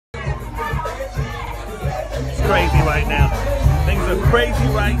crazy right now. Things are crazy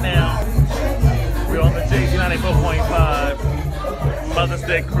right now. We're on the JZ 94.5 Mother's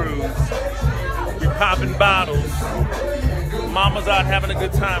Day cruise. We're popping bottles. Mama's out having a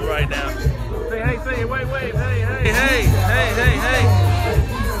good time right now. Say hey, say wait, hey, hey.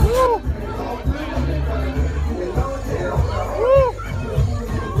 Woo! Woo!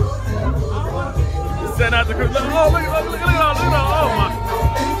 Send out the cruise. Look at all, look at all. Oh my.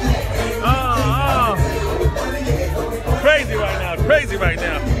 Crazy right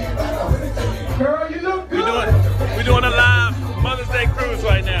now. Girl, you look good. We're doing a live Mother's Day cruise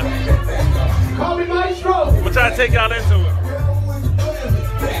right now. Call me Maestro. We'll try to take y'all into it.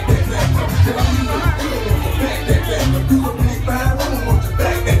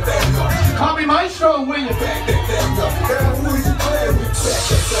 Call me Maestro, will you?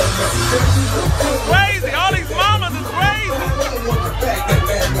 Crazy, all these mamas is crazy.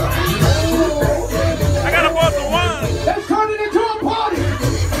 I gotta pour some wine. Let's turn it into a party.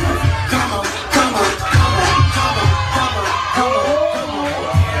 Come on.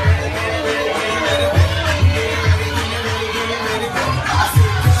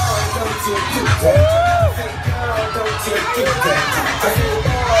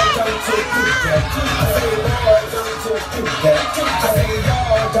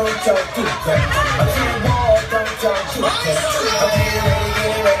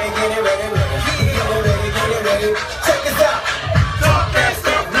 Check this out. Talk that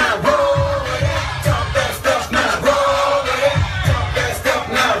stuff now, roll with it. Talk that stuff now, roll with it. Talk that stuff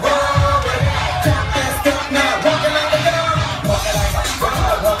now, roll with it. Talk that stuff now, walk it like a dog. Walk it like a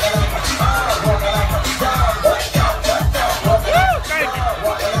dog, walk it like a dog, walk it like a dog. Walk it like a dog,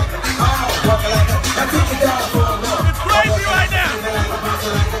 walk it like a dog, walk it like a dog, walk it like a dog. Now take it down for a moment. It's crazy right now.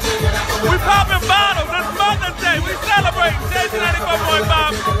 We popping bottles. It's Mother's Day. We celebrating JZ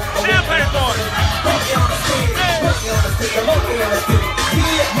 94.5 champagne party.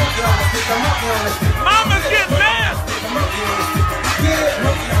 Mama's getting nasty.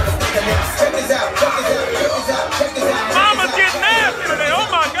 Mama's getting nasty today. Oh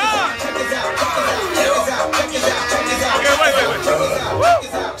my God. Okay, wait. Woo.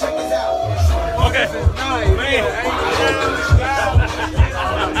 Okay.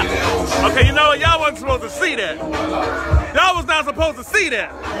 Okay, you know what? Y'all wasn't supposed to see that. Y'all was not supposed to see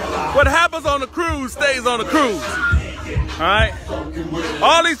that. What happens on the cruise stays on the cruise. All right?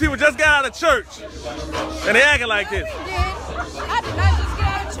 All these people just got out of church, and they acting like this. I did not just get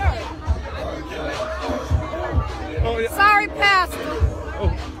out of church. Oh, yeah. Sorry, Pastor.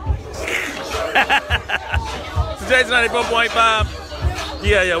 It's JZ 94.5.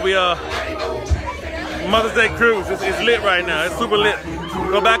 Yeah, we are Mother's Day cruise. It's lit right now. It's super lit.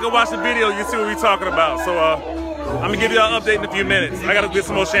 Go back and watch the video. You see what we're talking about. So I'm gonna give y'all an update in a few minutes. I gotta get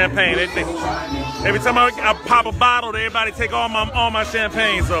some more champagne. Every time I pop a bottle, everybody take all my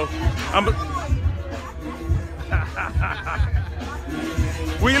champagne. So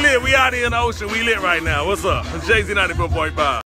we lit. We out here in the ocean. We lit right now. What's up? It's JZ 94.5.